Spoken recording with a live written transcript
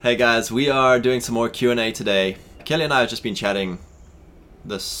Hey guys, we are doing some more Q&A today. Kelly and I have just been chatting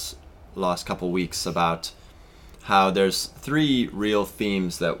this last couple weeks about how there's three real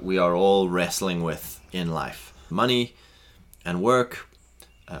themes that we are all wrestling with in life. Money and work,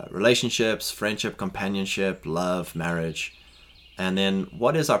 relationships, friendship, companionship, love, marriage. And then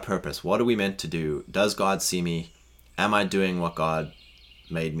what is our purpose? What are we meant to do? Does God see me? Am I doing what God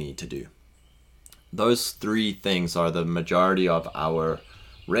made me to do? Those three things are the majority of our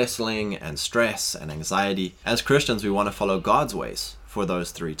wrestling and stress and anxiety. As Christians, we want to follow God's ways for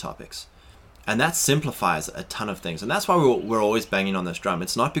those three topics. And that simplifies a ton of things. And that's why we're always banging on this drum.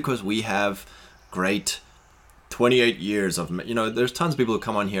 It's not because we have great 28 years of, there's tons of people who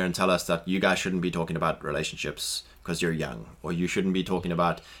come on here and tell us that you guys shouldn't be talking about relationships because you're young, or you shouldn't be talking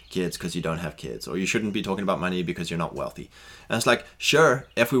about kids because you don't have kids, or you shouldn't be talking about money because you're not wealthy. And it's like, sure,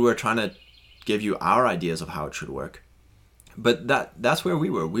 if we were trying to give you our ideas of how it should work, but that's where we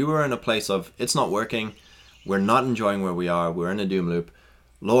were. We were in a place of, it's not working. We're not enjoying where we are. We're in a doom loop.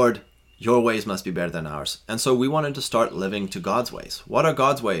 Lord, your ways must be better than ours. And so we wanted to start living to God's ways. What are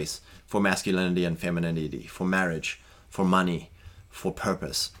God's ways for masculinity and femininity, for marriage, for money, for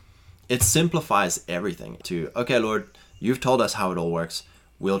purpose? It simplifies everything to, okay, Lord, you've told us how it all works.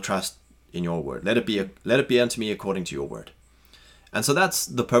 We'll trust in your word. Let it be unto me according to your word. And so that's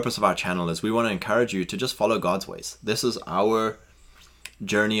the purpose of our channel, is we want to encourage you to just follow God's ways. This is our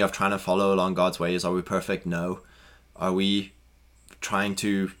journey of trying to follow along God's ways. Are we perfect? No. Are we trying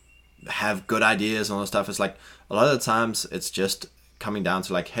to have good ideas and all that stuff? It's like, a lot of the times it's just coming down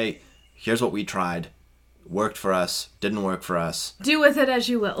to like, hey, here's what we tried. Worked for us, didn't work for us. Do with it as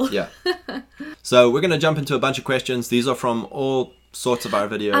you will. Yeah. So we're going to jump into a bunch of questions. These are from all sorts of our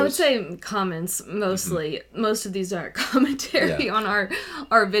videos. I would say comments mostly. Mm-hmm. Most of these are commentary on our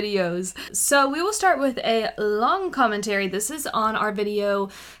videos. So we will start with a long commentary. This is on our video,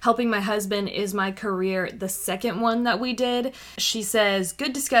 Helping My Husband Is My Career, the second one that we did. She says,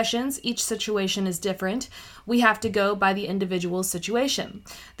 good discussions. Each situation is different. We have to go by the individual situation.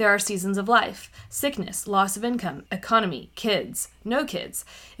 There are seasons of life, sickness, loss of income, economy, kids, no kids.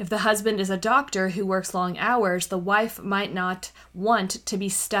 If the husband is a doctor who works long hours, the wife might not want to be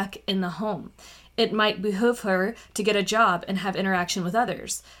stuck in the home. It might behoove her to get a job and have interaction with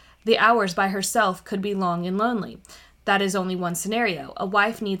others. The hours by herself could be long and lonely. That is only one scenario. A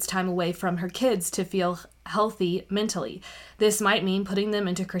wife needs time away from her kids to feel healthy mentally. This might mean putting them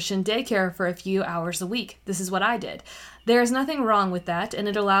into Christian daycare for a few hours a week. This is what I did. There is nothing wrong with that, and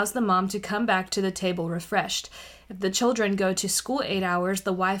it allows the mom to come back to the table refreshed. If the children go to school 8 hours,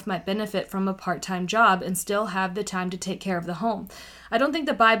 the wife might benefit from a part-time job and still have the time to take care of the home. I don't think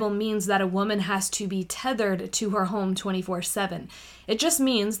the Bible means that a woman has to be tethered to her home 24/7. It just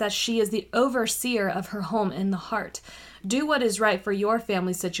means that she is the overseer of her home in the heart. Do what is right for your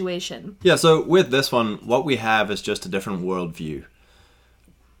family situation. Yeah, so with this one, what we have is just a different worldview.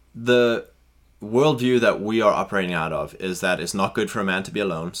 The worldview that we are operating out of is that it's not good for a man to be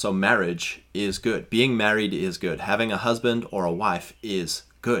alone, so marriage is good. Being married is good. Having a husband or a wife is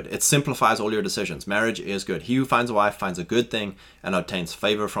good. It simplifies all your decisions. Marriage is good. He who finds a wife finds a good thing and obtains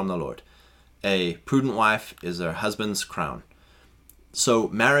favor from the Lord. A prudent wife is her husband's crown. So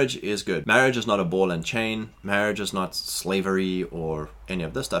marriage is good. Marriage is not a ball and chain. Marriage is not slavery or any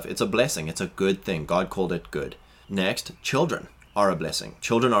of this stuff. It's a blessing. It's a good thing. God called it good. Next, children are a blessing.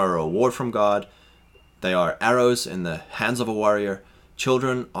 Children are a reward from God. They are arrows in the hands of a warrior.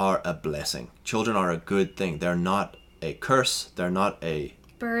 Children are a blessing. Children are a good thing. They're not a curse. They're not a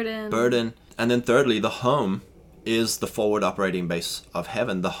burden. And then thirdly, the home is the forward operating base of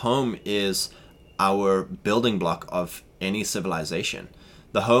heaven. The home is our building block of any civilization.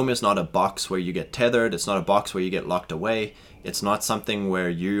 The home is not a box where you get tethered. It's not a box where you get locked away. It's not something where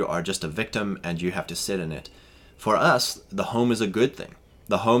you are just a victim and you have to sit in it. For us, the home is a good thing.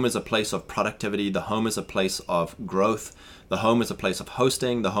 The home is a place of productivity. The home is a place of growth. The home is a place of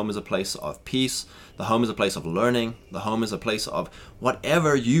hosting. The home is a place of peace. The home is a place of learning. The home is a place of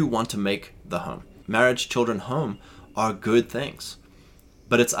whatever you want to make the home. Marriage, children, home are good things.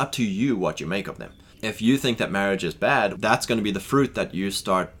 But it's up to you what you make of them. If you think that marriage is bad, that's going to be the fruit that you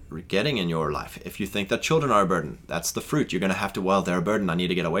start getting in your life. If you think that children are a burden, that's the fruit. You're going to have to, well, they're a burden. I need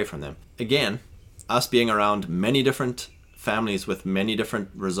to get away from them. Again, us being around many different families with many different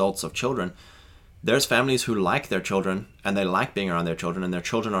results of children, there's families who like their children and they like being around their children and their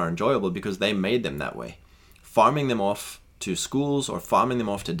children are enjoyable because they made them that way. Farming them off to schools or farming them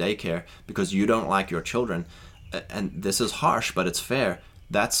off to daycare because you don't like your children, and this is harsh, but it's fair,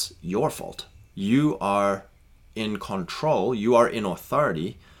 that's your fault. You are in control, you are in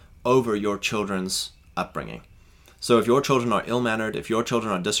authority over your children's upbringing. So if your children are ill-mannered, if your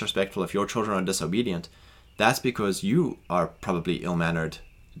children are disrespectful, if your children are disobedient, that's because you are probably ill-mannered,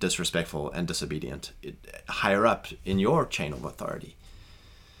 disrespectful, and disobedient higher up in your chain of authority.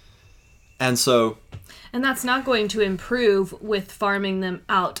 And that's not going to improve with farming them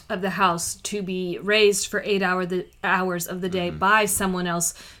out of the house to be raised for 8 hours of the day by someone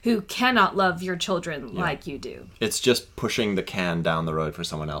else who cannot love your children like you do. It's just pushing the can down the road for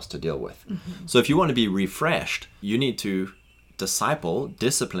someone else to deal with. So if you want to be refreshed, you need to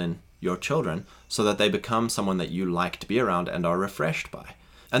discipline your children so that they become someone that you like to be around and are refreshed by.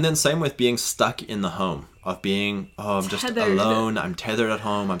 And then same with being stuck in the home, of being, I'm just alone, I'm tethered at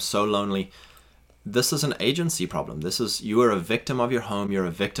home, I'm so lonely. This is an agency problem. You are a victim of your home, you're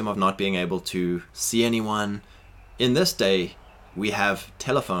a victim of not being able to see anyone. In this day, we have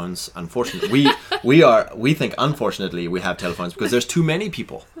telephones, unfortunately. We think unfortunately we have telephones because there's too many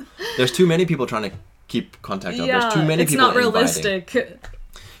people. There's too many people trying to keep contact up. There's too many people inviting. It's not realistic.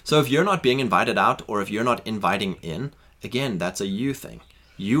 So if you're not being invited out, or if you're not inviting in, again, that's a you thing.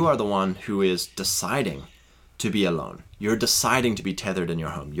 You are the one who is deciding to be alone. You're deciding to be tethered in your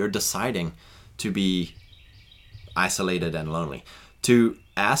home. You're deciding to be isolated and lonely. To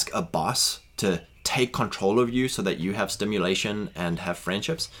ask a boss to take control of you so that you have stimulation and have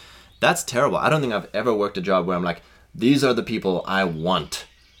friendships, that's terrible. I don't think I've ever worked a job where I'm like, these are the people I want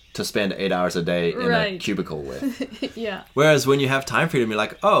to spend 8 hours a day in a cubicle with. Yeah. Whereas when you have time freedom, you're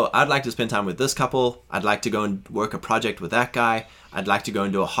like, oh, I'd like to spend time with this couple. I'd like to go and work a project with that guy. I'd like to go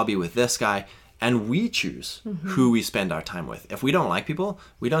and do a hobby with this guy. And we choose who we spend our time with. If we don't like people,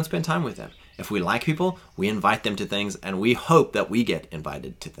 we don't spend time with them. If we like people, we invite them to things, and we hope that we get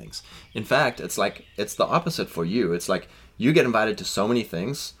invited to things. In fact, it's the opposite for you. It's like you get invited to so many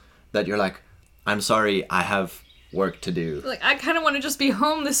things that you're like, I'm sorry, I have work to do. Like, I kind of want to just be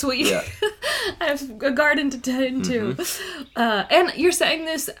home this week. Yeah. I have a garden to tend to. And you're saying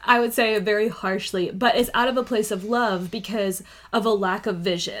this, I would say, very harshly, but it's out of a place of love because of a lack of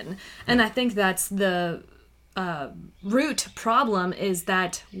vision. And I think that's the root problem, is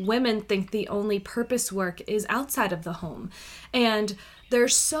that women think the only purpose work is outside of the home. And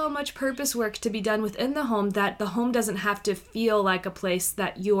there's so much purpose work to be done within the home that the home doesn't have to feel like a place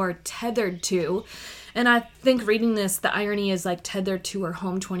that you're tethered to. And I think reading this, the irony is like tethered to our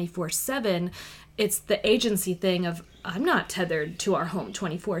home 24/7. It's the agency thing of, I'm not tethered to our home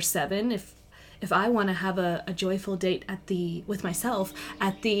 24/7. If I want to have a joyful date with myself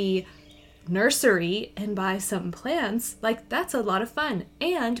at the nursery and buy some plants, like, that's a lot of fun.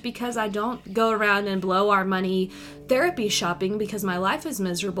 And because I don't go around and blow our money therapy shopping because my life is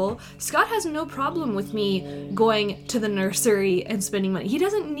miserable, Scott has no problem with me going to the nursery and spending money. He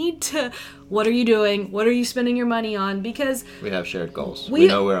doesn't need to, what are you doing? What are you spending your money on? Because we have shared goals. We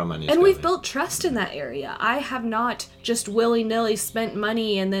know where our money is going. And we've built trust in that area. I have not just willy-nilly spent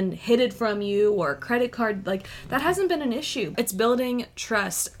money and then hid it from you, or credit card. Like, that hasn't been an issue. It's building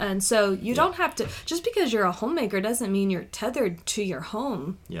trust. And so you don't have to, just because you're a homemaker doesn't mean you're tethered to your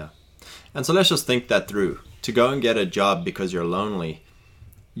home. Yeah. And so let's just think that through. To go and get a job because you're lonely,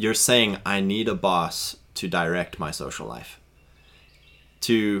 you're saying, I need a boss to direct my social life.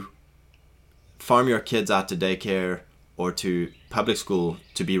 To farm your kids out to daycare or to public school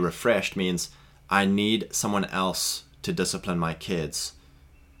to be refreshed means I need someone else to discipline my kids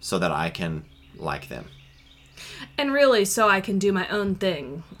so that I can like them. And really, so I can do my own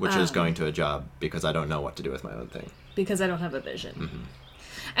thing. Which is going to a job because I don't know what to do with my own thing. Because I don't have a vision.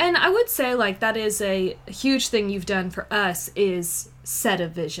 And I would say, like, that is a huge thing you've done for us, is set a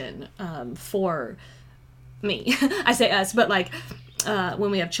vision for me. I say us, but like when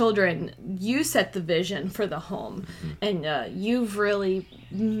we have children, you set the vision for the home. And you've really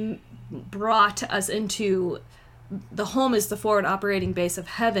brought us into the home is the forward operating base of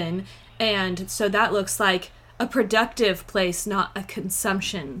heaven. And so that looks like a productive place, not a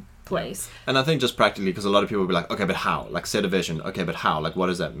consumption place. And I think just practically, because a lot of people will be like, okay, but how? Like, set a vision. Okay, but how? Like, what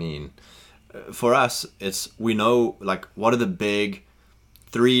does that mean? For us, we know, like, what are the big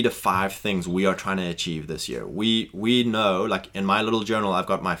 3 to 5 things we are trying to achieve this year. We know, like, in my little journal, I've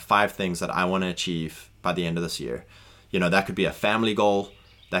got my 5 things that I want to achieve by the end of this year. You know, that could be a family goal.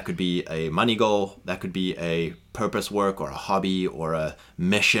 That could be a money goal. That could be a purpose work or a hobby or a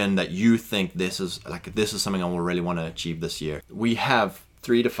mission that you think this is something I will really want to achieve this year. We have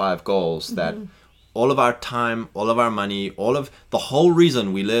 3 to 5 goals that all of our time, all of our money, all of the whole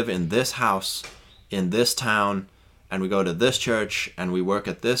reason we live in this house, in this town, and we go to this church and we work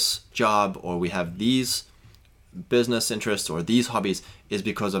at this job, or we have these business interests or these hobbies is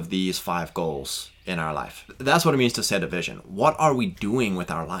because of these 5 goals in our life. That's what it means to set a vision. What are we doing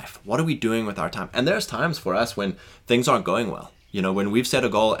with our life? What are we doing with our time? And there's times for us when things aren't going well. You know, when we've set a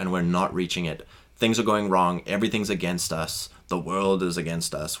goal and we're not reaching it, things are going wrong, everything's against us, the world is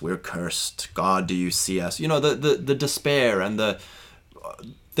against us, we're cursed, God, do you see us? You know, the despair and the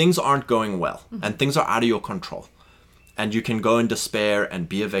things aren't going well, and things are out of your control. And you can go in despair and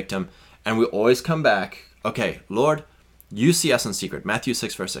be a victim. And we always come back, okay, Lord, you see us in secret. Matthew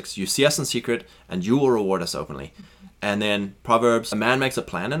 6 verse 6. You see us in secret and you will reward us openly. And then Proverbs, a man makes a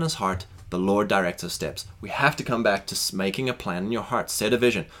plan in his heart, the Lord directs his steps. We have to come back to making a plan in your heart. Set a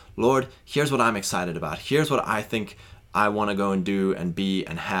vision. Lord, here's what I'm excited about. Here's what I think I want to go and do and be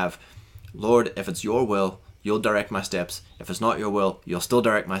and have. Lord, if it's your will, you'll direct my steps. If it's not your will, you'll still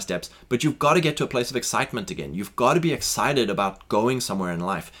direct my steps. But you've got to get to a place of excitement again. You've got to be excited about going somewhere in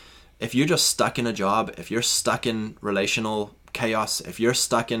life. If you're just stuck in a job, if you're stuck in relational chaos, if you're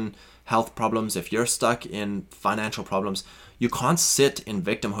stuck in health problems, if you're stuck in financial problems, you can't sit in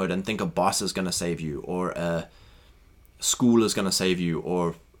victimhood and think a boss is going to save you or a school is going to save you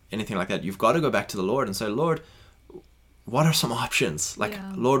or anything like that. You've got to go back to the Lord and say, Lord, what are some options? Like,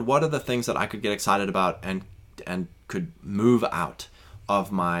 Lord, what are the things that I could get excited about and could move out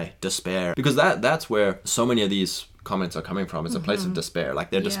of my despair? Because that's where so many of these comments are coming from. It's a place of despair.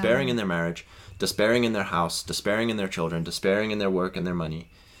 Like they're despairing in their marriage, despairing in their house, despairing in their children, despairing in their work and their money.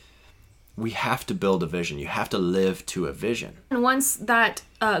 We have to build a vision. You have to live to a vision. And once that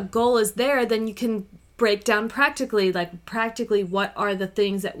goal is there, then you can break down practically what are the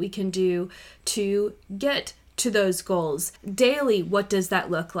things that we can do to get to those goals. Daily, what does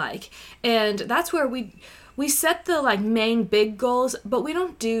that look like? And that's where we set the main big goals, but we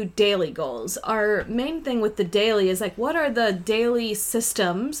don't do daily goals. Our main thing with the daily is what are the daily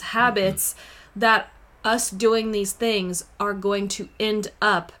systems, habits that us doing these things are going to end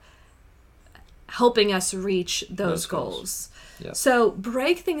up helping us reach those goals. Yep. So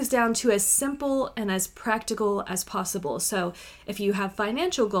break things down to as simple and as practical as possible. So if you have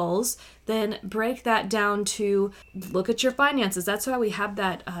financial goals, then break that down to look at your finances. That's why we have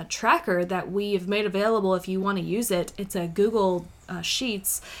that tracker that we've made available if you want to use it. It's a Google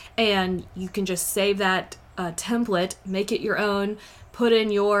Sheets, and you can just save that template, make it your own, put in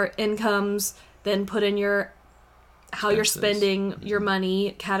your incomes, then put in your how you're spending your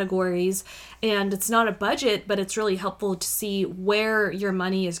money categories. And it's not a budget, but it's really helpful to see where your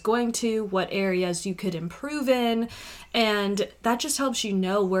money is going to, what areas you could improve in, and that just helps you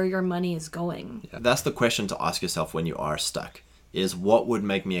know where your money is going. Yeah, that's the question to ask yourself when you are stuck, is what would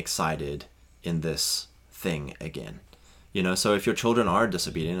make me excited in this thing again? You know, so if your children are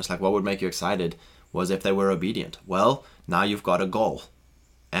disobedient, it's what would make you excited was if they were obedient. Well, now you've got a goal.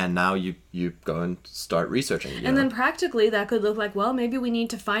 And now you go and start researching. And then practically that could look like, well, maybe we need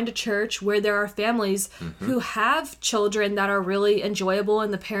to find a church where there are families who have children that are really enjoyable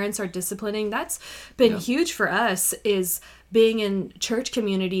and the parents are disciplining. That's been huge for us, is being in church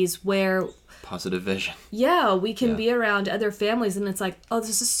communities where positive vision. Yeah, we can be around other families and it's oh,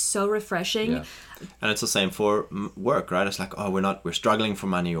 this is so refreshing. Yeah. And it's the same for work, right? It's we're struggling for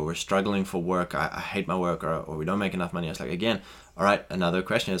money, or we're struggling for work. I hate my work, or we don't make enough money. It's again, all right, another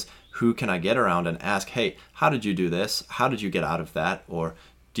question is, who can I get around and ask, hey, how did you do this? How did you get out of that? Or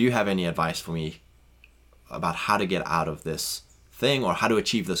do you have any advice for me about how to get out of this thing or how to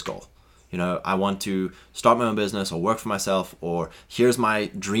achieve this goal? You know, I want to start my own business or work for myself, or here's my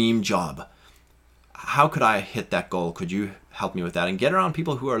dream job. How could I hit that goal? Could you help me with that? And get around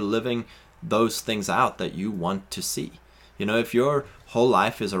people who are living those things out that you want to see. You know, if your whole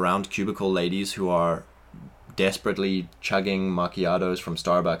life is around cubicle ladies who are desperately chugging macchiatos from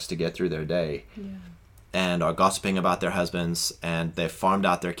Starbucks to get through their day and are gossiping about their husbands, and they've farmed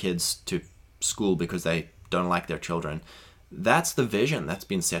out their kids to school because they don't like their children, that's the vision that's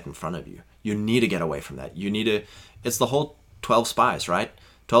been set in front of you. You need to get away from that. It's the whole 12 spies, right?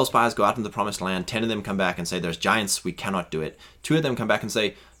 12 spies go out into the promised land. 10 of them come back and say, there's giants, we cannot do it. 2 of them come back and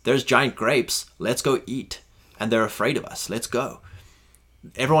say, there's giant grapes, let's go eat. And they're afraid of us, let's go.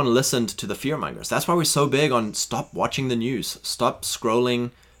 Everyone listened to the fearmongers. That's why we're so big on stop watching the news, stop scrolling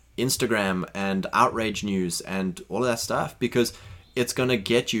Instagram and outrage news and all of that stuff, because it's going to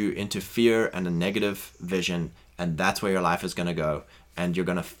get you into fear and a negative vision, and that's where your life is going to go. And you're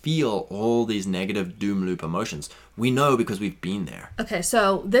going to feel all these negative doom loop emotions. We know because we've been there. Okay,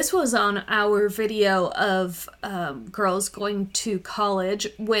 so this was on our video of girls going to college,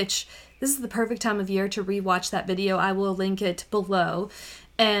 which this is the perfect time of year to rewatch that video. I will link it below.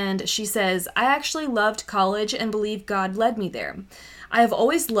 And she says, I actually loved college and believe God led me there. I have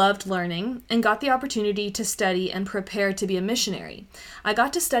always loved learning and got the opportunity to study and prepare to be a missionary. I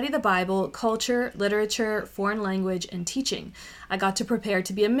got to study the Bible, culture, literature, foreign language, and teaching. I got to prepare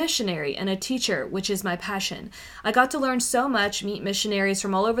to be a missionary and a teacher, which is my passion. I got to learn so much, meet missionaries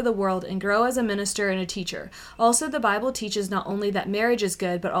from all over the world, and grow as a minister and a teacher. Also, the Bible teaches not only that marriage is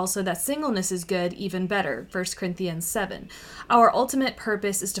good, but also that singleness is good, even better. 1 Corinthians 7. Our ultimate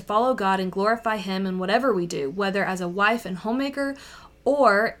purpose is to follow God and glorify Him in whatever we do, whether as a wife and homemaker,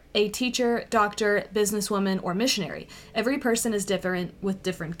 or a teacher, doctor, businesswoman, or missionary. Every person is different with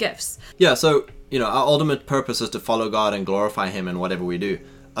different gifts. Yeah, so, our ultimate purpose is to follow God and glorify Him in whatever we do.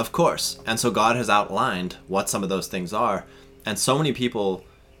 Of course. And so God has outlined what some of those things are. And so many people,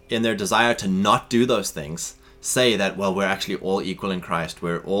 in their desire to not do those things, say that, well, we're actually all equal in Christ.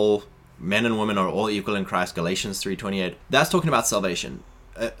 We're all, men and women are all equal in Christ. Galatians 3:28. That's talking about salvation.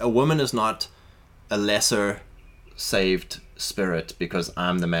 A woman is not a lesser saved spirit because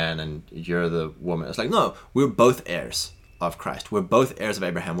I'm the man and you're the woman. It's like, no, we're both heirs of Christ. We're both heirs of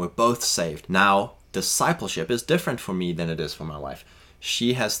Abraham. We're both saved. Now, discipleship is different for me than it is for my wife.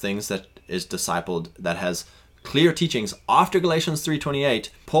 She has things that is discipled, that has clear teachings. After Galatians 3:28,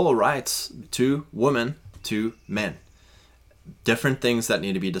 Paul writes to women, to men, different things that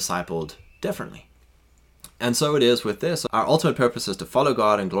need to be discipled differently. And so it is with this. Our ultimate purpose is to follow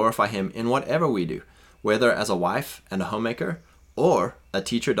God and glorify Him in whatever we do, whether as a wife and a homemaker, or a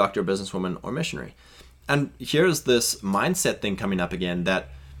teacher, doctor, businesswoman, or missionary. And here's this mindset thing coming up again that,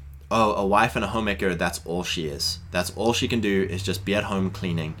 oh, a wife and a homemaker, that's all she is. That's all she can do is just be at home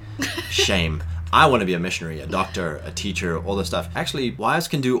cleaning. Shame. I want to be a missionary, a doctor, a teacher, all this stuff. Actually, wives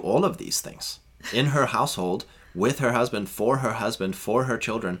can do all of these things in her household, with her husband, for her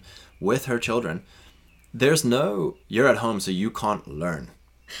children, with her children. There's no, you're at home so you can't learn.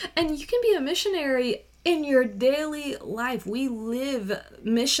 And you can be a missionary in your daily life. We live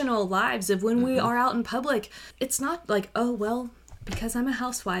missional lives of when we are out in public. It's not like, oh, well, because I'm a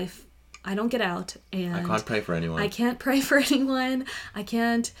housewife, I don't get out. And I can't pray for anyone. I can't pray for anyone. I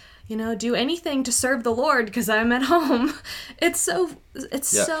can't, do anything to serve the Lord because I'm at home.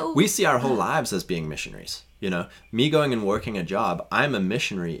 So. We see our whole lives as being missionaries. Me going and working a job, I'm a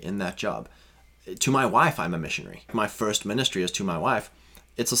missionary in that job. To my wife, I'm a missionary. My first ministry is to my wife.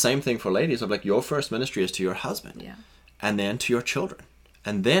 It's the same thing for ladies. Of like, your first ministry is to your husband, and then to your children,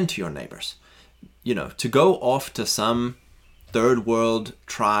 and then to your neighbors. To go off to some third world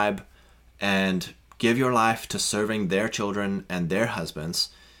tribe and give your life to serving their children and their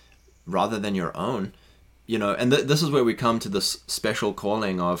husbands rather than your own. And this is where we come to this special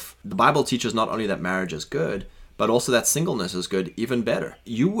calling of, the Bible teaches not only that marriage is good, but also that singleness is good, even better.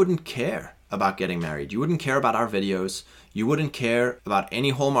 You wouldn't care about getting married. You wouldn't care about our videos. You wouldn't care about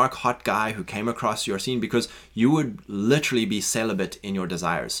any Hallmark hot guy who came across your scene, because you would literally be celibate in your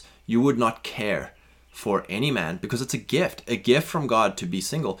desires. You would not care for any man, because it's a gift from God to be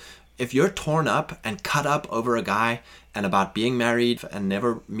single. If you're torn up and cut up over a guy and about being married and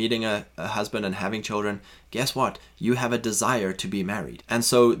never meeting a husband and having children, guess what? You have a desire to be married. And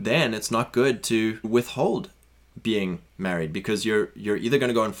so then it's not good to withhold being married, because you're either going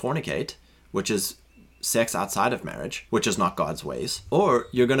to go and fornicate, which is sex outside of marriage, which is not God's ways, or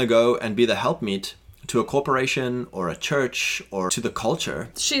you're going to go and be the helpmeet to a corporation or a church or to the culture.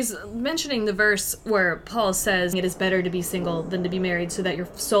 She's mentioning the verse where Paul says it is better to be single than to be married, so that your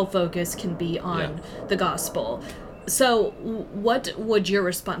sole focus can be on the gospel. So what would your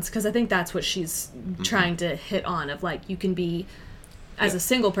response, because I think that's what she's trying to hit on, of like, you can be, as a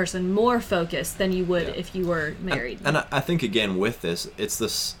single person, more focused than you would if you were married. And I think, again, with this, it's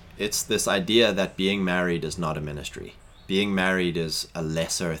this idea that being married is not a ministry. Being married is a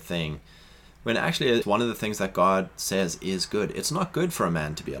lesser thing, when actually it's one of the things that God says is good. It's not good for a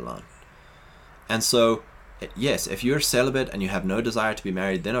man to be alone. And so, yes, if you're celibate and you have no desire to be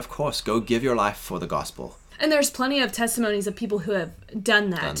married, then of course, go give your life for the gospel. And there's plenty of testimonies of people who have done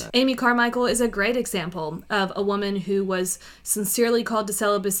that. Amy Carmichael is a great example of a woman who was sincerely called to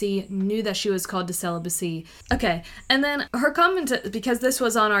celibacy, knew that she was called to celibacy. Okay, and then her comment, because this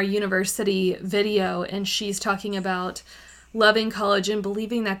was on our university video, and she's talking about loving college and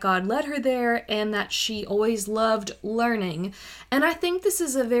believing that God led her there and that she always loved learning. And I think this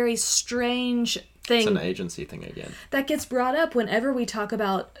is a very strange thing. It's an agency thing again. That gets brought up whenever we talk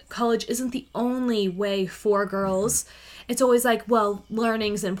about college isn't the only way for girls. It's always like, well,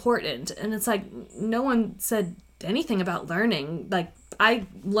 learning's important. And it's like, no one said anything about learning. Like, I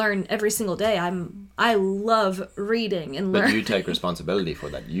learn every single day. I love reading and learning. But you take responsibility for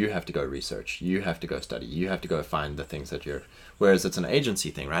that. You have to go research. You have to go study. You have to go find the things that whereas it's an agency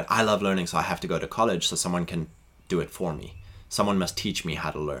thing, right? I love learning, so I have to go to college so someone can do it for me. Someone must teach me how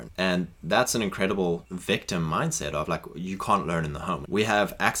to learn. And that's an incredible victim mindset of like, you can't learn in the home. We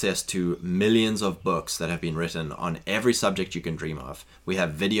have access to millions of books that have been written on every subject you can dream of. We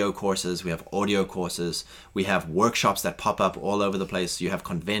have video courses, we have audio courses, we have workshops that pop up all over the place. You have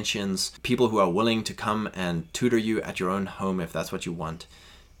conventions, people who are willing to come and tutor you at your own home if that's what you want.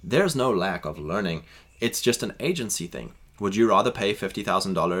 There's no lack of learning. It's just an agency thing. Would you rather pay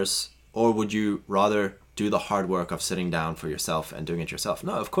 $50,000 or would you rather do the hard work of sitting down for yourself and doing it yourself?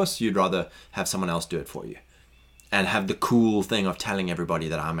 No, of course you'd rather have someone else do it for you and have the cool thing of telling everybody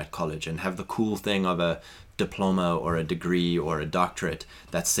that I'm at college and have the cool thing of a diploma or a degree or a doctorate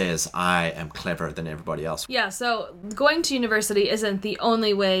that says I am cleverer than everybody else. Yeah, so going to university isn't the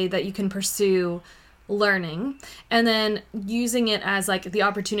only way that you can pursue learning, and then using it as like the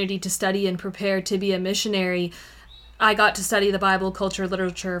opportunity to study and prepare to be a missionary. I got to study the Bible, culture,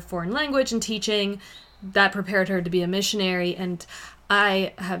 literature, foreign language, and teaching. That prepared her to be a missionary, and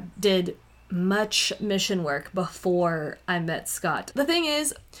I did much mission work before I met Scott. The thing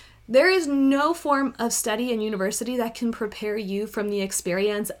is, there is no form of study in university that can prepare you from the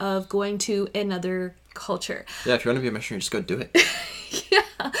experience of going to another culture. Yeah, if you want to be a missionary, just go do it. Yeah.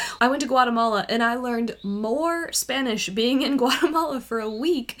 I went to Guatemala and I learned more Spanish being in Guatemala for a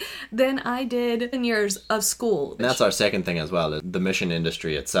week than I did in years of school. And that's our second thing as well, the mission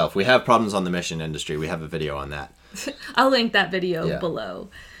industry itself. We have problems on the mission industry. We have a video on that. I'll link that video below.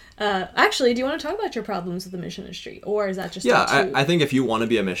 Actually, do you want to talk about your problems with the mission industry? Or is that just I think if you want to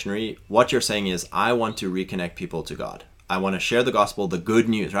be a missionary, what you're saying is, I want to reconnect people to God. I want to share the gospel, the good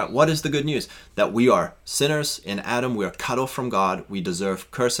news, right? What is the good news? That we are sinners in Adam. We are cut off from God. We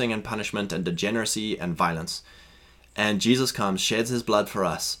deserve cursing and punishment and degeneracy and violence. And Jesus comes, sheds his blood for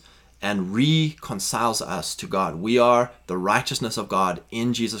us, and reconciles us to God. We are the righteousness of God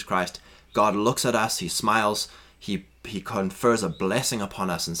in Jesus Christ. God looks at us, he smiles, he confers a blessing upon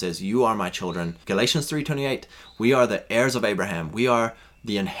us and says, you are my children. Galatians 3:28, we are the heirs of Abraham. We are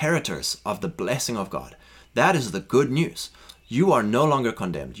the inheritors of the blessing of God. That is the good news. You are no longer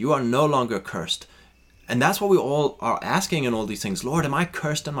condemned. You are no longer cursed. And that's what we all are asking in all these things. Lord, am I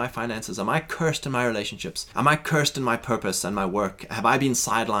cursed in my finances? Am I cursed in my relationships? Am I cursed in my purpose and my work? Have I been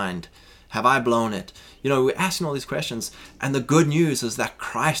sidelined? Have I blown it? You know, we're asking all these questions. And the good news is that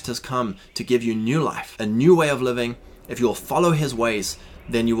Christ has come to give you new life, a new way of living. If you'll follow his ways,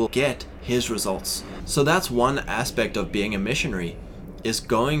 then you will get his results. So that's one aspect of being a missionary, is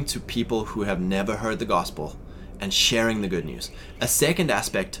going to people who have never heard the gospel and sharing the good news. A second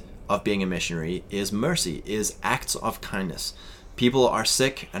aspect of being a missionary is mercy, is acts of kindness. People are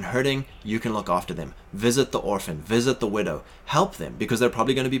sick and hurting, you can look after them. Visit the orphan, visit the widow, help them because they're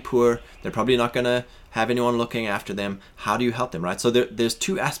probably going to be poor. They're probably not going to have anyone looking after them. How do you help them, right? So there's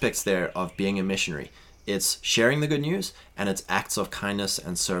two aspects there of being a missionary. It's sharing the good news and it's acts of kindness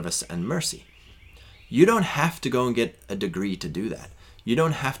and service and mercy. You don't have to go and get a degree to do that. You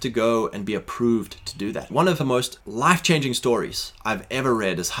don't have to go and be approved to do that. One of the most life-changing stories I've ever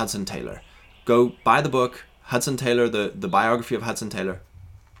read is Hudson Taylor. Go buy the book, Hudson Taylor, the biography of Hudson Taylor.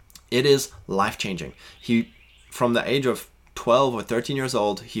 It is life-changing. He, from the age of 12 or 13 years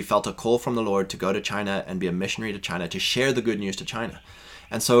old, he felt a call from the Lord to go to China and be a missionary to China, to share the good news to China.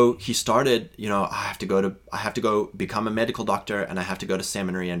 And so he started, I have to go become a medical doctor, and I have to go to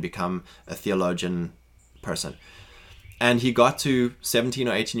seminary and become a theologian person. And he got to 17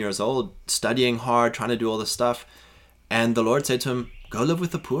 or 18 years old, studying hard, trying to do all this stuff. And the Lord said to him, go live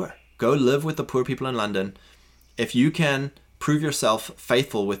with the poor. Go live with the poor people in London. If you can prove yourself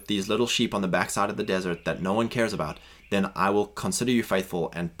faithful with these little sheep on the backside of the desert that no one cares about, then I will consider you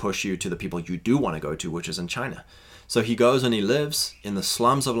faithful and push you to the people you do want to go to, which is in China. So he goes and he lives in the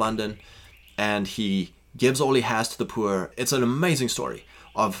slums of London, and he gives all he has to the poor. It's an amazing story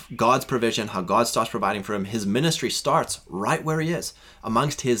of God's provision, how God starts providing for him. His ministry starts right where he is,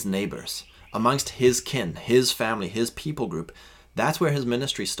 amongst his neighbors, amongst his kin, his family, his people group. That's where his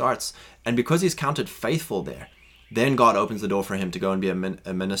ministry starts. And because he's counted faithful there, then God opens the door for him to go and be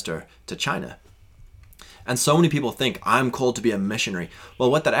a minister to China. And so many people think, I'm called to be a missionary.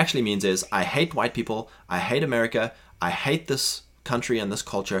 Well, what that actually means is, I hate white people, I hate America, I hate this country and this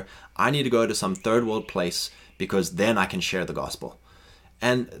culture. I need to go to some third world place because then I can share the gospel.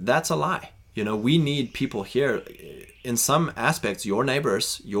 And that's a lie. We need people here. In some aspects, your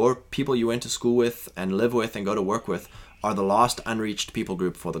neighbors, your people you went to school with and live with and go to work with are the lost, unreached people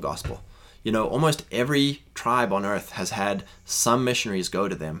group for the gospel. Almost every tribe on earth has had some missionaries go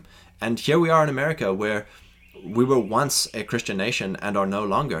to them. And here we are in America, where we were once a Christian nation and are no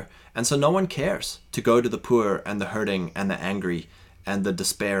longer. And so no one cares to go to the poor and the hurting and the angry and the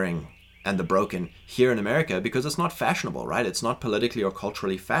despairing and the broken here in America because it's not fashionable, right? It's not politically or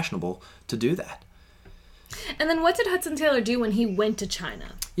culturally fashionable to do that. And then what did Hudson Taylor do when he went to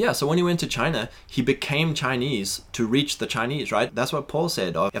China? Yeah, so when he went to China, he became Chinese to reach the Chinese, right? That's what Paul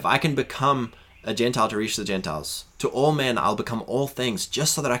said. If I can become a Gentile to reach the Gentiles, to all men I'll become all things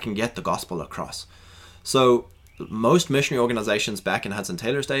just so that I can get the gospel across. So most missionary organizations back in Hudson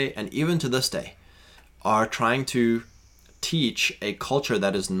Taylor's day, and even to this day, are trying to teach a culture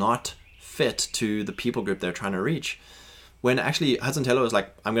that is not fit to the people group they're trying to reach. When actually Hudson Taylor was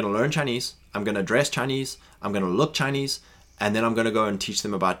like, I'm going to learn Chinese, I'm going to dress Chinese, I'm going to look Chinese, and then I'm going to go and teach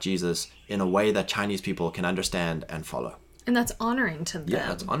them about Jesus in a way that Chinese people can understand and follow. And that's honoring to them. Yeah,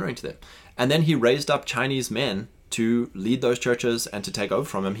 that's honoring to them. And then he raised up Chinese men to lead those churches and to take over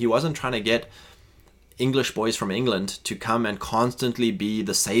from him. He wasn't trying to get English boys from England to come and constantly be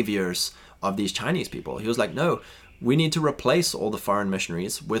the saviors of these Chinese people. He was like, no, we need to replace all the foreign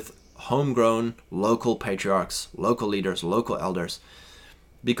missionaries with homegrown local patriarchs, local leaders, local elders,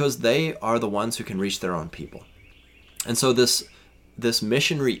 because they are the ones who can reach their own people. And so this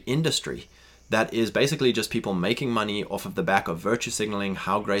missionary industry that is basically just people making money off of the back of virtue signaling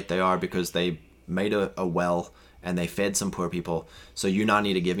how great they are because they made a well and they fed some poor people, so you now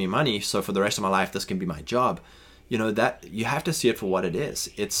need to give me money, so for the rest of my life this can be my job. You know, that you have to see it for what it is.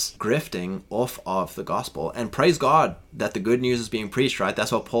 It's grifting off of the gospel. And praise God that the good news is being preached, right?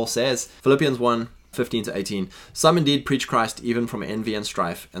 That's what Paul says. Philippians 1:15-18. Some indeed preach Christ even from envy and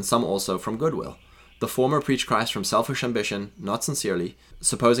strife, and some also from goodwill. The former preach Christ from selfish ambition, not sincerely,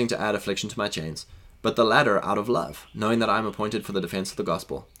 supposing to add affliction to my chains, but the latter out of love, knowing that I am appointed for the defense of the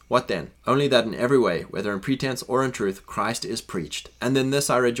gospel. What then? Only that in every way, whether in pretense or in truth, Christ is preached. And in this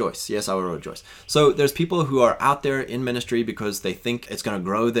I rejoice. Yes, I will rejoice. So there's people who are out there in ministry because they think it's going to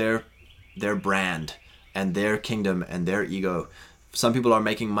grow their brand and their kingdom and their ego. Some people are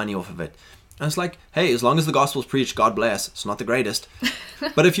making money off of it. And it's like, hey, as long as the gospel's preached, God bless. It's not the greatest.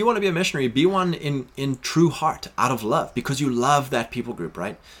 But if you want to be a missionary, be one in true heart, out of love, because you love that people group,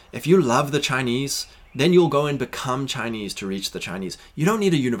 right? If you love the Chinese, then you'll go and become Chinese to reach the Chinese. You don't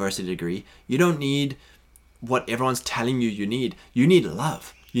need a university degree. You don't need what everyone's telling you you need. You need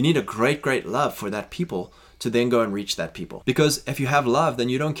love. You need a great, great love for that people to then go and reach that people. Because if you have love, then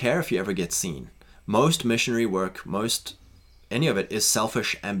you don't care if you ever get seen. Most missionary work, any of it is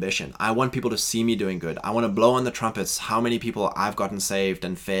selfish ambition. I want people to see me doing good. I want to blow on the trumpets how many people I've gotten saved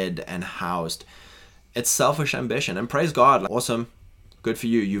and fed and housed. It's selfish ambition. And praise God, awesome, good for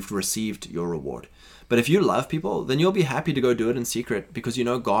you. You've received your reward. But if you love people, then you'll be happy to go do it in secret because you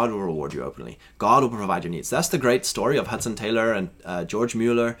know God will reward you openly. God will provide your needs. That's the great story of Hudson Taylor and George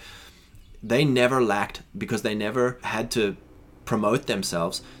Mueller. They never lacked because they never had to promote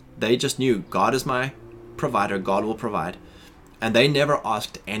themselves. They just knew God is my provider. God will provide. And they never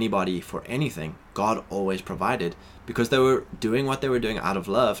asked anybody for anything. God always provided because they were doing what they were doing out of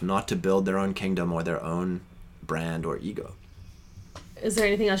love, not to build their own kingdom or their own brand or ego. Is there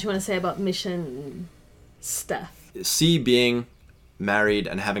anything else you want to say about mission stuff? See being married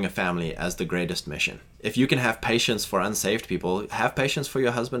and having a family as the greatest mission. If you can have patience for unsaved people, have patience for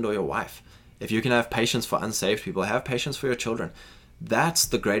your husband or your wife. If you can have patience for unsaved people, have patience for your children. That's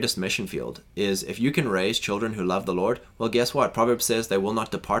the greatest mission field, is if you can raise children who love the Lord, well, guess what? Proverbs says they will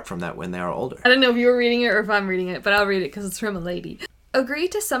not depart from that when they are older. I don't know if you were reading it or if I'm reading it, but I'll read it because it's from a lady. Agree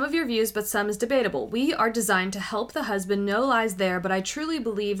to some of your views, but some is debatable. We are designed to help the husband, no lies there, but I truly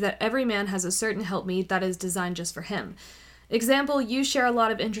believe that every man has a certain helpmeet that is designed just for him. Example, you share a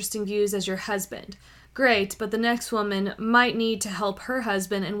lot of interesting views as your husband. Great, but the next woman might need to help her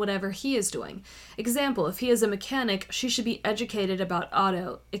husband in whatever he is doing. Example, if he is a mechanic, she should be educated about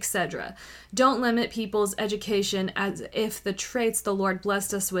auto, etc. Don't limit people's education as if the traits the Lord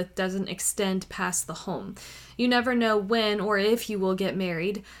blessed us with doesn't extend past the home. You never know when or if you will get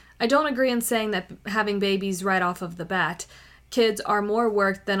married. I don't agree in saying that having babies right off of the bat. Kids are more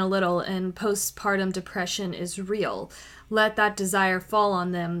work than a little, and postpartum depression is real. Let that desire fall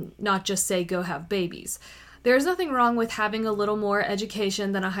on them, not just say go have babies. There is nothing wrong with having a little more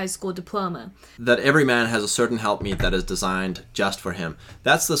education than a high school diploma. That every man has a certain helpmeet that is designed just for him.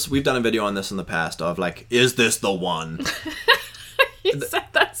 That's this. We've done a video on this in the past of like, is this the one? You said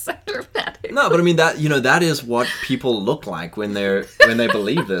that so dramatic. No, but I mean that is what people look like when they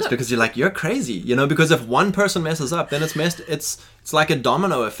believe this, because you're like, you're crazy, because if one person messes up, then it's like a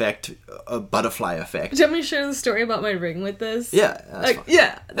domino effect, a butterfly effect. Do you want me to share the story about my ring with this? Yeah. That's fine.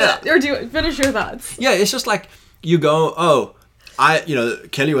 Yeah. Or do you finish your thoughts? Yeah, it's just like you go,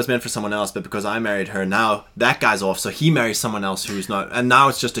 Kelly was meant for someone else, but because I married her, now that guy's off, so he marries someone else who's not, and now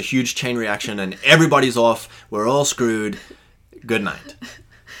it's just a huge chain reaction, and everybody's off. We're all screwed. Good night.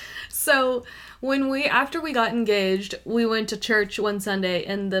 So after we got engaged, we went to church one Sunday,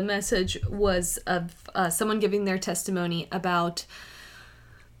 and the message was of someone giving their testimony about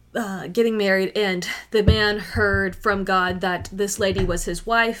getting married, and the man heard from God that this lady was his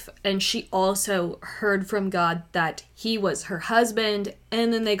wife, and she also heard from God that he was her husband,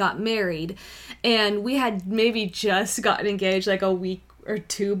 and then they got married. And we had maybe just gotten engaged like a week or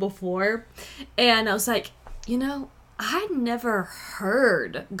two before, and I was like, I never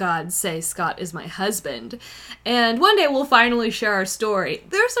heard God say Scott is my husband. And one day we'll finally share our story.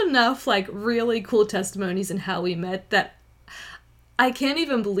 There's enough like really cool testimonies in how we met that I can't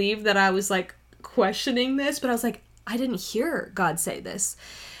even believe that I was like questioning this, but I was like, I didn't hear God say this.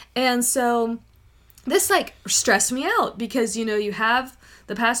 And so this like stressed me out because, you have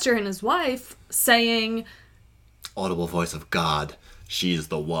the pastor and his wife saying, audible voice of God, she's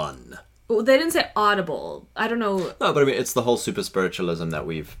the one. Well, they didn't say audible. I don't know. No, but I mean, it's the whole super spiritualism that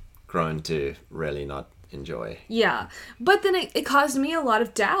we've grown to really not enjoy. Yeah. But then it caused me a lot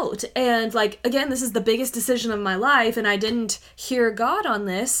of doubt. And like, again, this is the biggest decision of my life, and I didn't hear God on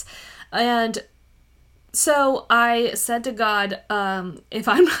this. And so I said to God, if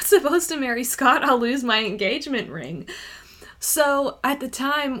I'm not supposed to marry Scott, I'll lose my engagement ring. So at the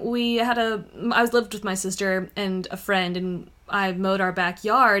time I lived with my sister and a friend, and I mowed our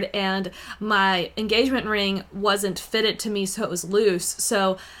backyard, and my engagement ring wasn't fitted to me, so it was loose.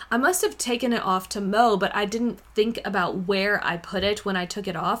 So I must have taken it off to mow, but I didn't think about where I put it when I took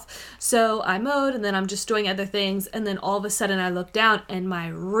it off. So I mowed, and then I'm just doing other things, and then all of a sudden I look down, and my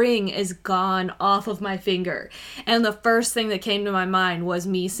ring is gone off of my finger. And the first thing that came to my mind was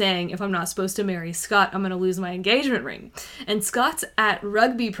me saying, if I'm not supposed to marry Scott, I'm going to lose my engagement ring. And Scott's at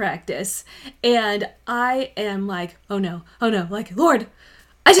rugby practice, and I am like, oh no, like, Lord,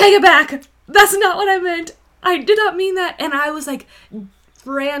 I take it back. That's not what I meant. I did not mean that. And I was like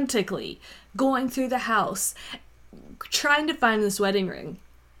frantically going through the house trying to find this wedding ring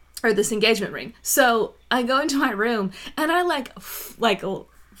or this engagement ring. So I go into my room and I like flail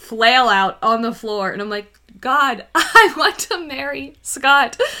out on the floor, and I'm like, God, I want to marry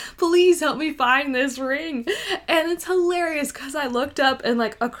Scott. Please help me find this ring. And it's hilarious because I looked up and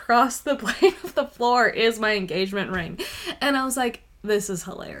like across the plane of the floor is my engagement ring. And I was like, this is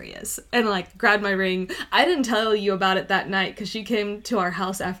hilarious. And like grabbed my ring. I didn't tell you about it that night because she came to our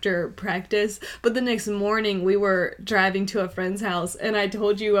house after practice. But the next morning we were driving to a friend's house and I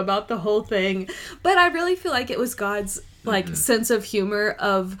told you about the whole thing. But I really feel like it was God's like sense of humor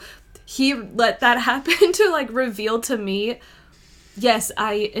of he let that happen to like reveal to me, yes,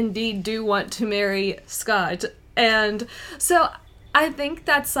 I indeed do want to marry Scott. And so I think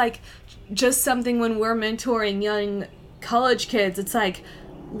that's like just something when we're mentoring young college kids, it's like,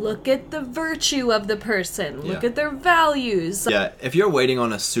 look at the virtue of the person, look at their values. Yeah, if you're waiting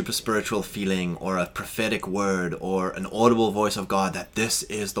on a super spiritual feeling or a prophetic word or an audible voice of God that this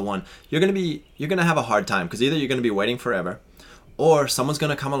is the one, you're gonna have a hard time, because either you're gonna be waiting forever, or someone's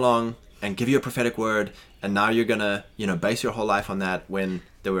gonna come along and give you a prophetic word, and now you're gonna, base your whole life on that when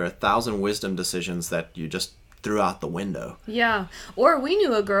there were 1,000 wisdom decisions that you just threw out the window. Yeah. Or we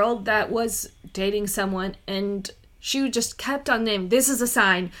knew a girl that was dating someone and she just kept on naming, this is a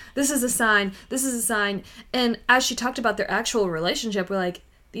sign, this is a sign, this is a sign. And as she talked about their actual relationship, we're like,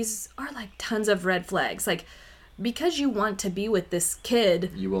 these are like tons of red flags. Like, because you want to be with this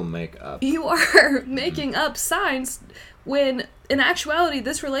kid, you will make up. You are making up signs when in actuality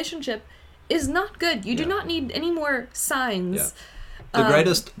this relationship is not good. You do not need any more signs.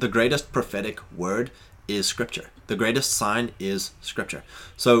 Yeah. The greatest prophetic word is scripture. The greatest sign is scripture.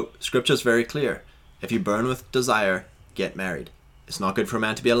 So scripture is very clear. If you burn with desire, get married. It's not good for a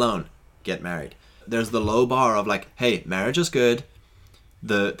man to be alone. Get married. There's the low bar of like, hey, marriage is good.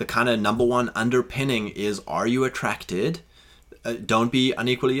 The kind of number one underpinning is, are you attracted? Don't be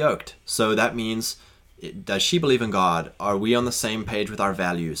unequally yoked. So that means, does she believe in God? Are we on the same page with our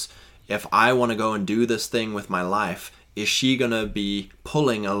values? If I want to go and do this thing with my life, is she going to be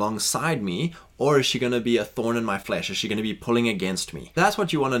pulling alongside me, or is she going to be a thorn in my flesh? Is she going to be pulling against me? That's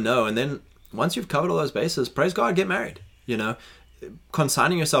what you want to know. And then once you've covered all those bases, praise God, get married.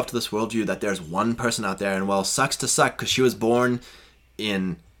 Consigning yourself to this worldview that there's one person out there, and well, sucks to suck because she was born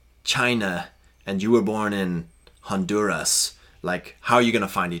in China and you were born in Honduras. Like, how are you going to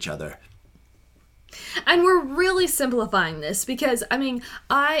find each other? And we're really simplifying this because,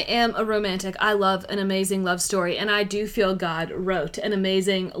 I am a romantic. I love an amazing love story, and I do feel God wrote an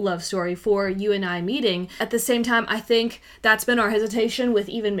amazing love story for you and I meeting. At the same time, I think that's been our hesitation with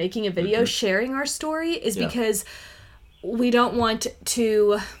even making a video sharing our story is because we don't want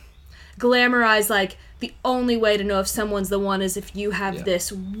to glamorize, like, the only way to know if someone's the one is if you have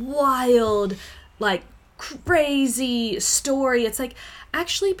this wild, like, crazy story. It's like,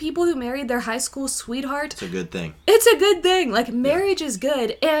 actually, people who married their high school sweetheart, it's a good thing. It's a good thing. Like, marriage is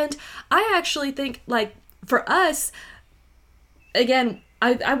good. And I actually think, like, for us, again,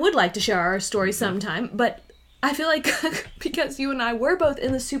 I would like to share our story sometime, but I feel like because you and I were both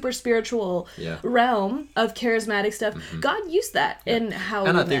in the super spiritual realm of charismatic stuff, God used that in how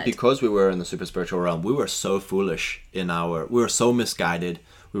and we I think met. Because we were in the super spiritual realm, we were so foolish we were so misguided,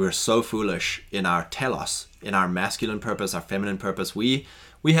 we were so foolish in our telos, in our masculine purpose, our feminine purpose. We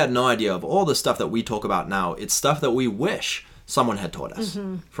had no idea of all the stuff that we talk about now. It's stuff that we wish someone had taught us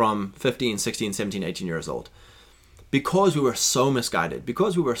from 15, 16, 17, 18 years old. Because we were so misguided,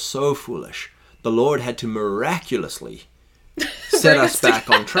 because we were so foolish, the Lord had to miraculously set us back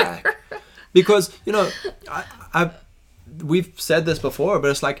on track. Because, you know, we've said this before,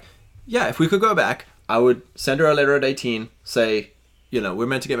 but it's like, yeah, if we could go back, I would send her a letter at 18, say, you know, we're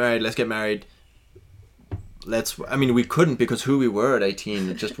meant to get married, let's get married. We couldn't, because who we were at 18,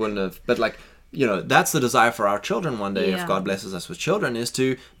 it just wouldn't have, but like, you know, that's the desire for our children one day, if God blesses us with children, is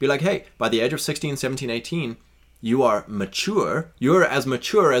to be like, hey, by the age of 16, 17, 18, you are mature. You're as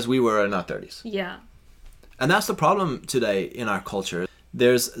mature as we were in our 30s. Yeah. And that's the problem today in our culture.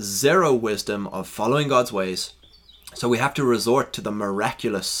 There's zero wisdom of following God's ways. So we have to resort to the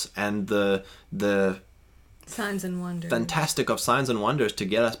miraculous and the signs and wonders. Fantastic of signs and wonders to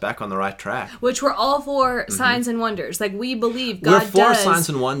get us back on the right track. Which we're all for signs and wonders. Like, we believe God for does signs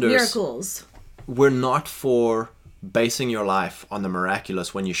and wonders. Miracles. We're not for basing your life on the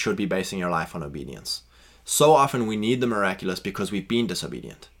miraculous when you should be basing your life on obedience. So often we need the miraculous because we've been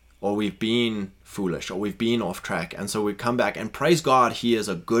disobedient, or we've been foolish, or we've been off track. And so we come back, and praise God, He is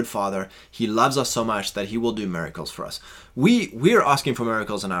a good Father. He loves us so much that He will do miracles for us. We're asking for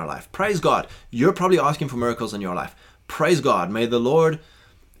miracles in our life. Praise God. You're probably asking for miracles in your life. Praise God. May the Lord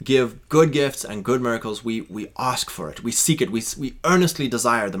give good gifts and good miracles. We ask for it. We seek it. We earnestly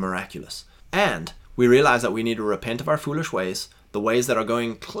desire the miraculous. And we realize that we need to repent of our foolish ways, the ways that are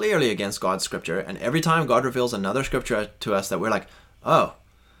going clearly against God's scripture. And every time God reveals another scripture to us that we're like, oh,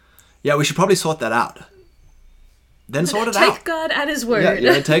 yeah, we should probably sort that out. Then sort it out. Take God at His word.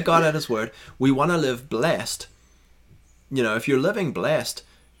 Yeah, take God at His word. We want to live blessed. You know, if you're living blessed,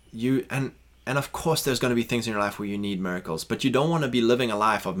 and of course there's going to be things in your life where you need miracles, but you don't want to be living a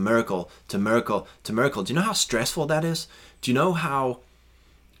life of miracle to miracle to miracle. Do you know how stressful that is? Do you know how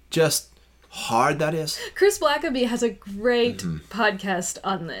just hard that is? Chris Blackaby has a great podcast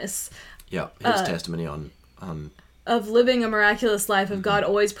on this. Yeah, his testimony on of living a miraculous life of God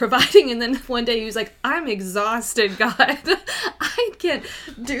always providing, and then one day he was like, I'm exhausted, God. I can't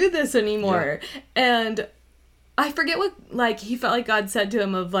do this anymore. Yeah. And I forget what, like, he felt like God said to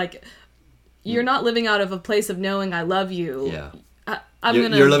him of, like, you're not living out of a place of knowing I love you. Yeah.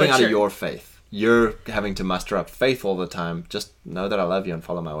 You're living out of your faith. You're having to muster up faith all the time. Just know that I love you and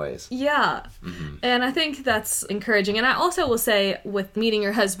follow my ways. Yeah. And I think that's encouraging. And I also will say, with meeting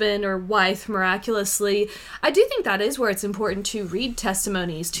your husband or wife miraculously, I do think that is where it's important to read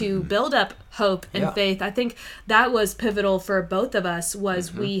testimonies, to build up hope and faith. I think that was pivotal for both of us,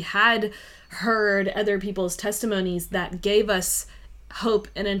 was we had heard other people's testimonies that gave us hope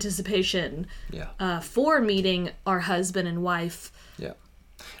and anticipation for meeting our husband and wife. Yeah.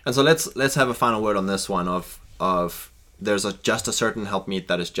 And so let's have a final word on this one of there's just a certain helpmeet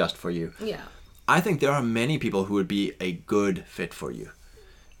that is just for you. Yeah. I think there are many people who would be a good fit for you.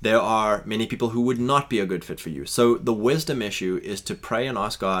 There are many people who would not be a good fit for you. So the wisdom issue is to pray and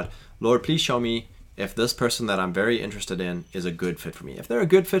ask God, Lord, please show me if this person that I'm very interested in is a good fit for me. If they're a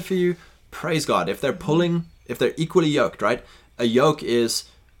good fit for you, praise God. If they're equally yoked, right? A yoke is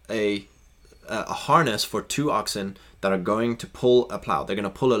a harness for two oxen that are going to pull a plow. They're going to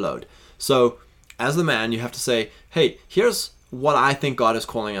pull a load. So as the man, you have to say, hey, here's what I think God is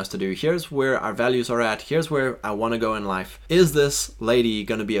calling us to do. Here's where our values are at. Here's where I want to go in life. Is this lady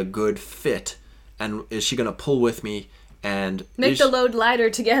going to be a good fit? And is she going to pull with me? And make the load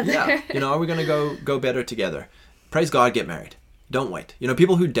lighter together. Yeah. Are we going to go better together? Praise God, get married. Don't wait.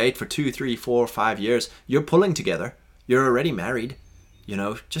 People who date for 2, 3, 4, 5 years, you're pulling together. You're already married.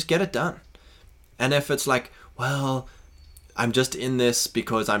 Just get it done. And if it's like, well, I'm just in this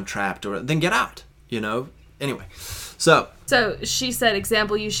because I'm trapped, then get out, Anyway, so she said,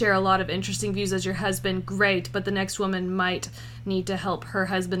 example, you share a lot of interesting views as your husband. Great. But the next woman might need to help her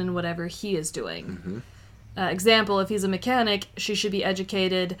husband in whatever he is doing. Example, if he's a mechanic, she should be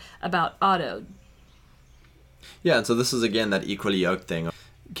educated about auto. Yeah. And so this is, again, that equally yoked thing.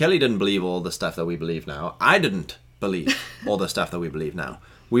 Kelly didn't believe all the stuff that we believe now. I didn't believe all the stuff that we believe now.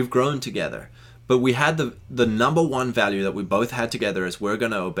 We've grown together. But we had the number one value that we both had together is we're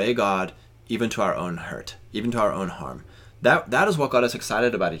going to obey God even to our own hurt, even to our own harm. That is what got us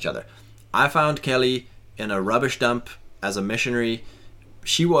excited about each other. I found Kelly in a rubbish dump as a missionary.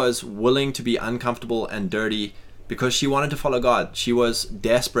 She was willing to be uncomfortable and dirty because she wanted to follow God. She was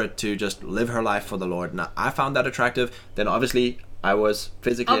desperate to just live her life for the Lord. And I found that attractive. Then obviously I was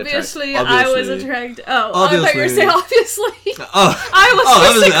physically attracted. I was attracted. Oh, obviously. I thought you were saying obviously. Oh, I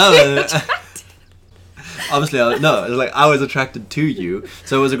was physically attracted. Obviously, no, it was like I was attracted to you.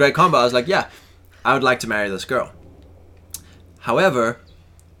 So it was a great combo. I was like, yeah, I would like to marry this girl. However,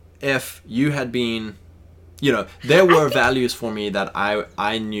 if you had been, there were values for me that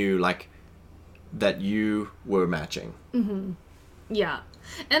I knew, like, that you were matching. Mm-hmm. Yeah.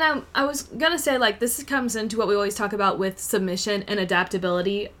 And I was going to say, like, this comes into what we always talk about with submission and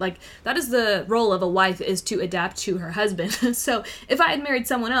adaptability. Like, that is the role of a wife, is to adapt to her husband. So if I had married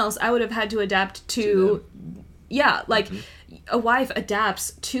someone else, I would have had to adapt to a wife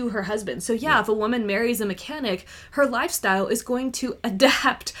adapts to her husband. So if a woman marries a mechanic, her lifestyle is going to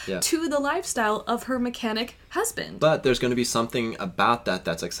adapt to the lifestyle of her mechanic husband. But there's going to be something about that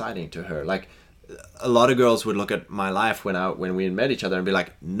that's exciting to her. Like, a lot of girls would look at my life when we met each other and be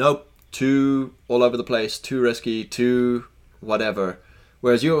like, nope, too all over the place, too risky, too whatever.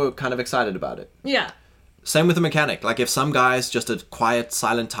 Whereas you were kind of excited about it. Yeah. Same with a mechanic. Like, if some guy's just a quiet,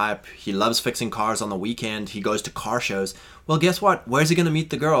 silent type, he loves fixing cars on the weekend, he goes to car shows. Well, guess what? Where's he going to meet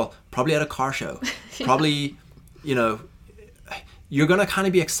the girl? Probably at a car show. Yeah. Probably, you're going to kind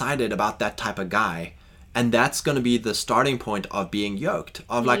of be excited about that type of guy. And that's going to be the starting point of being yoked.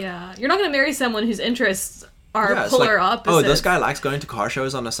 Of like, you're not going to marry someone whose interests are polar opposites. Oh, this guy likes going to car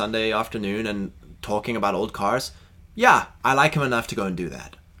shows on a Sunday afternoon and talking about old cars. Yeah, I like him enough to go and do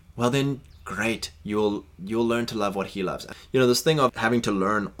that. Well, then, great. You'll learn to love what he loves. This thing of having to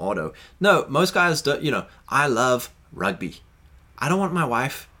learn auto. No, most guys do. I love rugby. I don't want my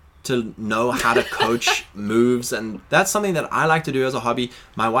wife to know how to coach moves, and that's something that I like to do as a hobby.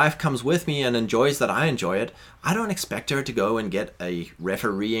 My wife comes with me and enjoys that I enjoy it. I don't expect her to go and get a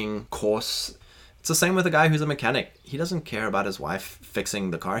refereeing course. It's the same with a guy who's a mechanic. He doesn't care about his wife fixing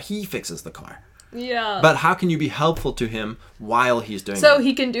the car. He fixes the car. Yeah. But how can you be helpful to him while he's doing so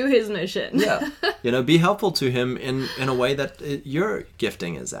he can do his mission? Yeah. Be helpful to him in a way that your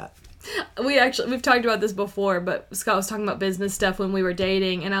gifting is at. We've talked about this before, but Scott was talking about business stuff when we were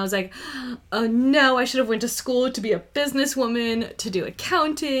dating, and I was like, oh no, I should have went to school to be a businesswoman, to do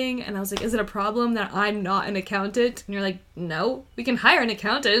accounting. And I was like, is it a problem that I'm not an accountant? And you're like, no, we can hire an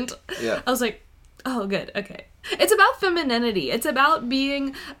accountant. Yeah. I was like, oh, good, okay. It's about femininity. It's about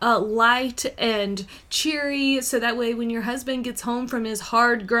being light and cheery, so that way when your husband gets home from his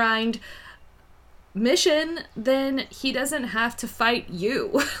hard grind mission, then he doesn't have to fight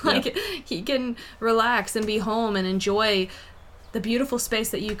you. He can relax and be home and enjoy the beautiful space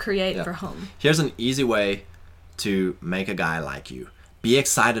that you create for home. Here's an easy way to make a guy like you. Be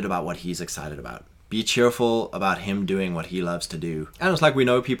excited about what he's excited about. Be cheerful about him doing what he loves to do. And it's like, we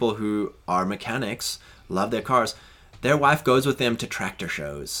know people who are mechanics, love their cars. Their wife goes with them to tractor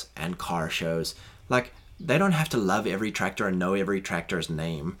shows and car shows. Like, they don't have to love every tractor and know every tractor's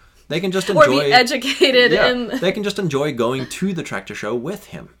name. They can just enjoy... Or be educated in... They can just enjoy going to the tractor show with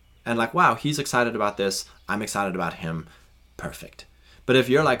him. And like, wow, he's excited about this. I'm excited about him. Perfect. But if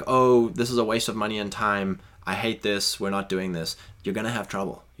you're like, oh, this is a waste of money and time. I hate this. We're not doing this. You're going to have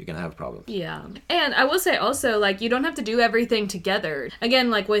trouble. You're going to have problems. Yeah. And I will say also, like, you don't have to do everything together. Again,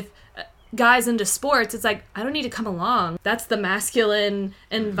 like with guys into sports, it's like, I don't need to come along. That's the masculine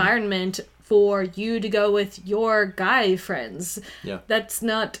environment for you to go with your guy friends. Yeah. That's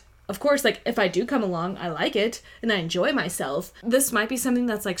not... Of course, like, if I do come along, I like it, and I enjoy myself. This might be something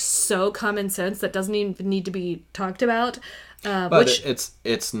that's, like, so common sense that doesn't even need to be talked about. But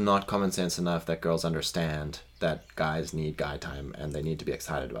it's not common sense enough that girls understand that guys need guy time, and they need to be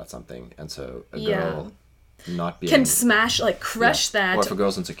excited about something. And so a girl not being... Can smash, like, crush that. Or if a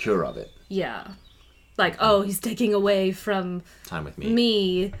girl's insecure of it. Yeah. Like, oh, he's taking away from... Time with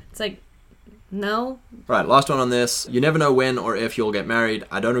me. It's like... No. Right, last one on this. You never know when or if you'll get married.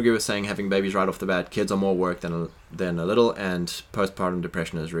 I don't agree with saying having babies right off the bat. Kids are more work than a little, and postpartum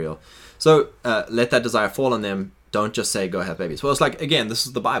depression is real. So let that desire fall on them. Don't just say go have babies. Well, it's like, again, this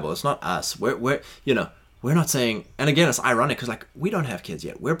is the Bible. It's not us. We're not saying. And again, it's ironic because like we don't have kids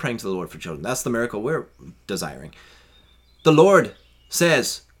yet. We're praying to the Lord for children. That's the miracle we're desiring. The Lord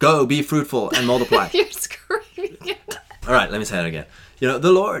says, "Go, be fruitful and multiply." You're screaming it. All right, let me say it again.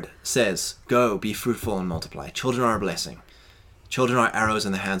 The Lord says, go, be fruitful and multiply. Children are a blessing. Children are arrows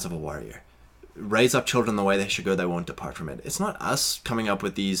in the hands of a warrior. raise up children the way they should go, they won't depart from it. It's not us coming up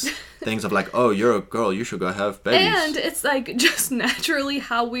with these things of like, oh, you're a girl, you should go have babies. And it's like just naturally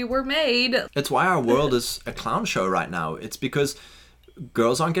how we were made. It's why our world is a clown show right now. It's because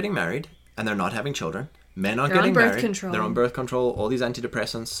girls aren't getting married and they're not having children. Men aren't getting married. They're on birth control, all these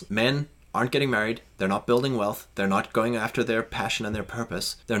antidepressants. Men aren't getting married. They're not building wealth. They're not going after their passion and their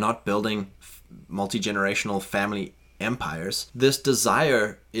purpose. They're not building multi-generational family empires. This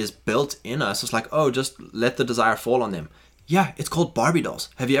desire is built in us. It's like, oh, just let the desire fall on them. Yeah, it's called Barbie dolls.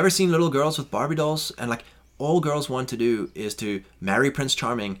 Have you ever seen little girls with Barbie dolls? And like, all girls want to do is to marry Prince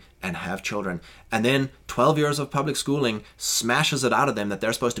Charming and have children. And then 12 years of public schooling smashes it out of them that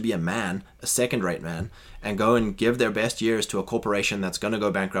they're supposed to be a man, a second-rate man, and go and give their best years to a corporation that's going to go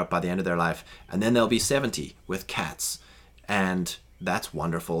bankrupt by the end of their life. And then they'll be 70 with cats. And that's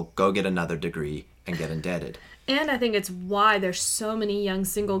wonderful. Go get another degree and get indebted. And I think it's why there's so many young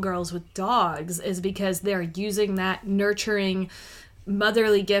single girls with dogs, is because they're using that nurturing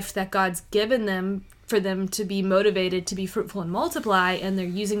motherly gift that God's given them for them to be motivated to be fruitful and multiply, and they're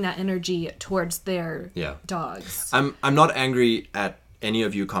using that energy towards their dogs. I'm not angry at any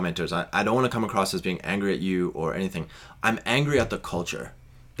of you commenters. I don't want to come across as being angry at you or anything. I'm angry at the culture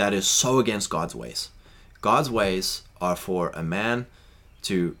that is so against God's ways. God's ways are for a man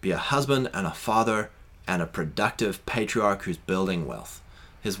to be a husband and a father and a productive patriarch who's building wealth.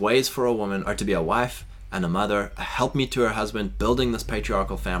 His ways for a woman are to be a wife and a mother, a helpmeet to her husband, building this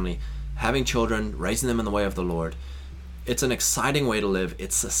patriarchal family, having children, raising them in the way of the Lord. It's an exciting way to live.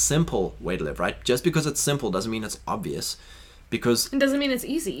 It's a simple way to live, right? Just because it's simple doesn't mean it's obvious. Because it doesn't mean it's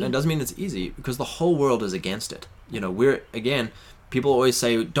easy. It doesn't mean it's easy because the whole world is against it. You know, people always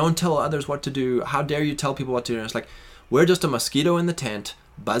say, don't tell others what to do. How dare you tell people what to do? And it's like, we're just a mosquito in the tent,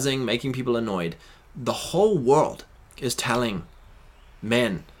 buzzing, making people annoyed. The whole world is telling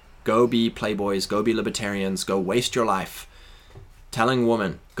men, go be playboys, go be libertarians, go waste your life. Telling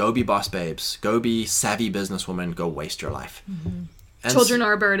women, go be boss babes, go be savvy businesswomen, go waste your life. Mm-hmm. Children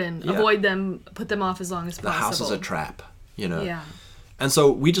are a burden. Yeah. Avoid them, put them off as long as possible. The house is a trap, you know. Yeah. And so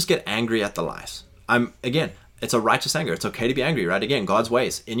we just get angry at the lies. Again, it's a righteous anger. It's okay to be angry, right? Again, God's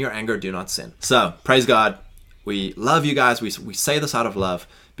ways. In your anger, do not sin. So, praise God. We love you guys. We say this out of love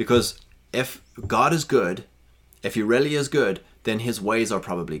because if God is good, if he really is good, then his ways are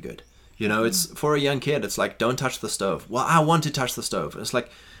probably good. You know, it's for a young kid, it's like, don't touch the stove. Well, I want to touch the stove. It's like,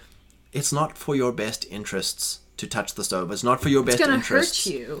 it's not for your best interests to touch the stove. It's not for your best interests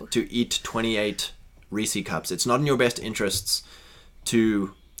to eat 28 Reese cups. It's not in your best interests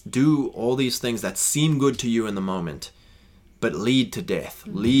to do all these things that seem good to you in the moment, but lead to death,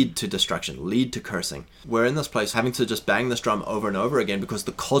 lead to destruction, lead to cursing. We're in this place having to just bang this drum over and over again because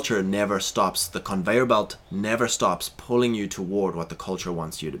the culture never stops. The conveyor belt never stops pulling you toward what the culture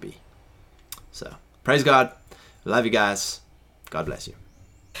wants you to be. So, praise God. Love you guys. God bless you.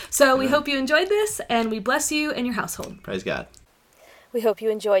 So we hope you enjoyed this, and we bless you and your household. Praise God. We hope you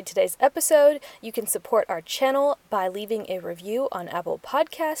enjoyed today's episode. You can support our channel by leaving a review on Apple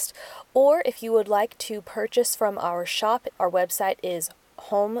Podcast, or if you would like to purchase from our shop, our website is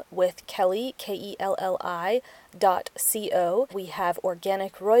homewithkelly, KELLI.co. We have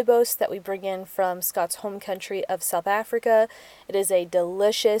organic rooibos that we bring in from Scott's home country of South Africa. It is a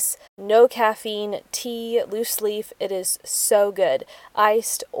delicious, no caffeine tea, loose leaf. It is so good,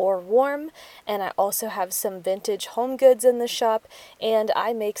 iced or warm. And I also have some vintage home goods in the shop, and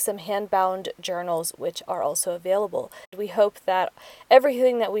I make some hand-bound journals, which are also available. We hope that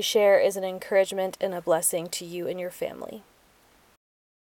everything that we share is an encouragement and a blessing to you and your family.